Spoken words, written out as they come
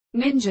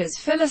Ninja's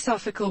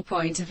philosophical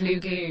point of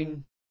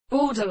lagoon.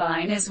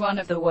 Borderline is one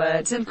of the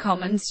words and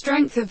common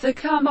strength of the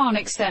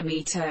harmonic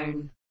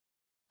semitone.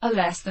 A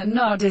less than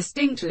nod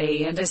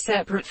distinctly and a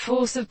separate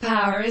force of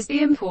power is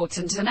the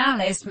important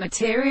analyst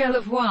material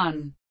of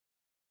one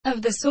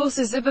of the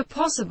sources of a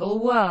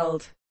possible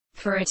world.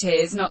 For it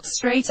is not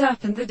straight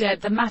up and the dead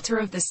the matter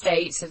of the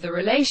states of the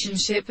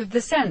relationship of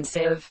the sense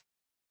of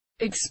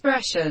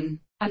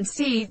expression, and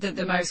see that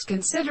the most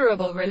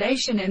considerable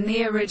relation in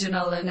the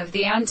original and of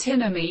the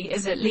antinomy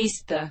is at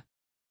least the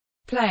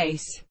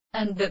place,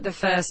 and that the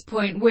first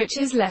point which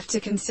is left to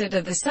consider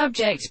the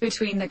subject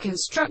between the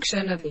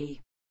construction of the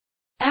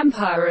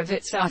empire of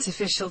its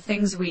artificial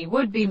things we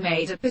would be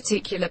made a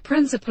particular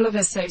principle of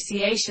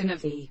association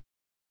of the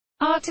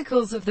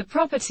articles of the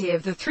property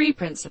of the three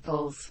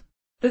principles,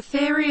 the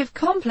theory of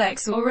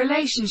complex or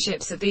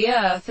relationships of the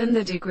earth and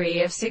the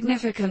degree of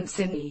significance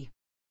in the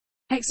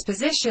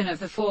exposition of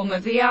the form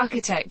of the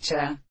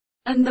architecture,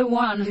 and the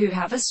one who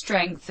have a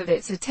strength of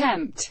its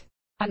attempt,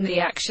 and the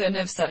action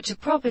of such a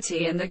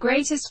property and the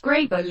greatest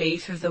great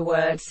belief of the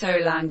word so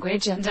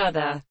language and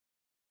other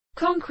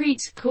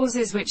concrete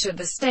causes which are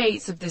the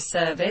states of the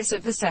service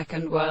of the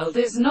second world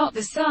is not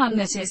the sun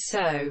that is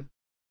so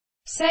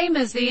same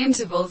as the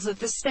intervals of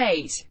the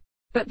state,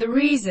 but the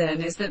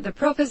reason is that the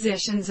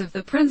propositions of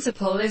the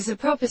principle is a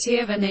property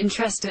of an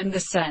interest in the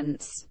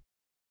sense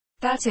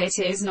that it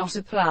is not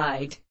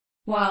applied,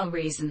 while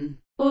reason,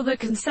 or the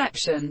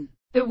conception,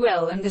 the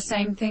will and the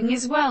same thing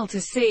is well to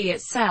see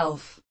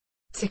itself,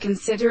 to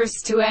consider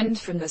is to end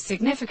from the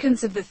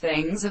significance of the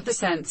things of the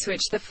sense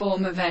which the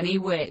form of any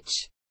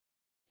which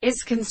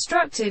is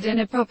constructed in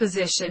a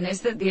proposition is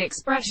that the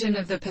expression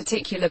of the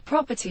particular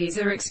properties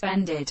are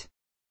expended,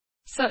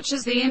 such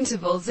as the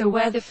intervals are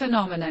where the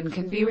phenomenon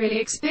can be really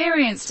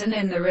experienced and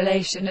in the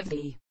relation of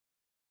the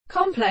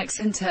complex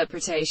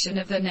interpretation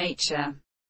of the nature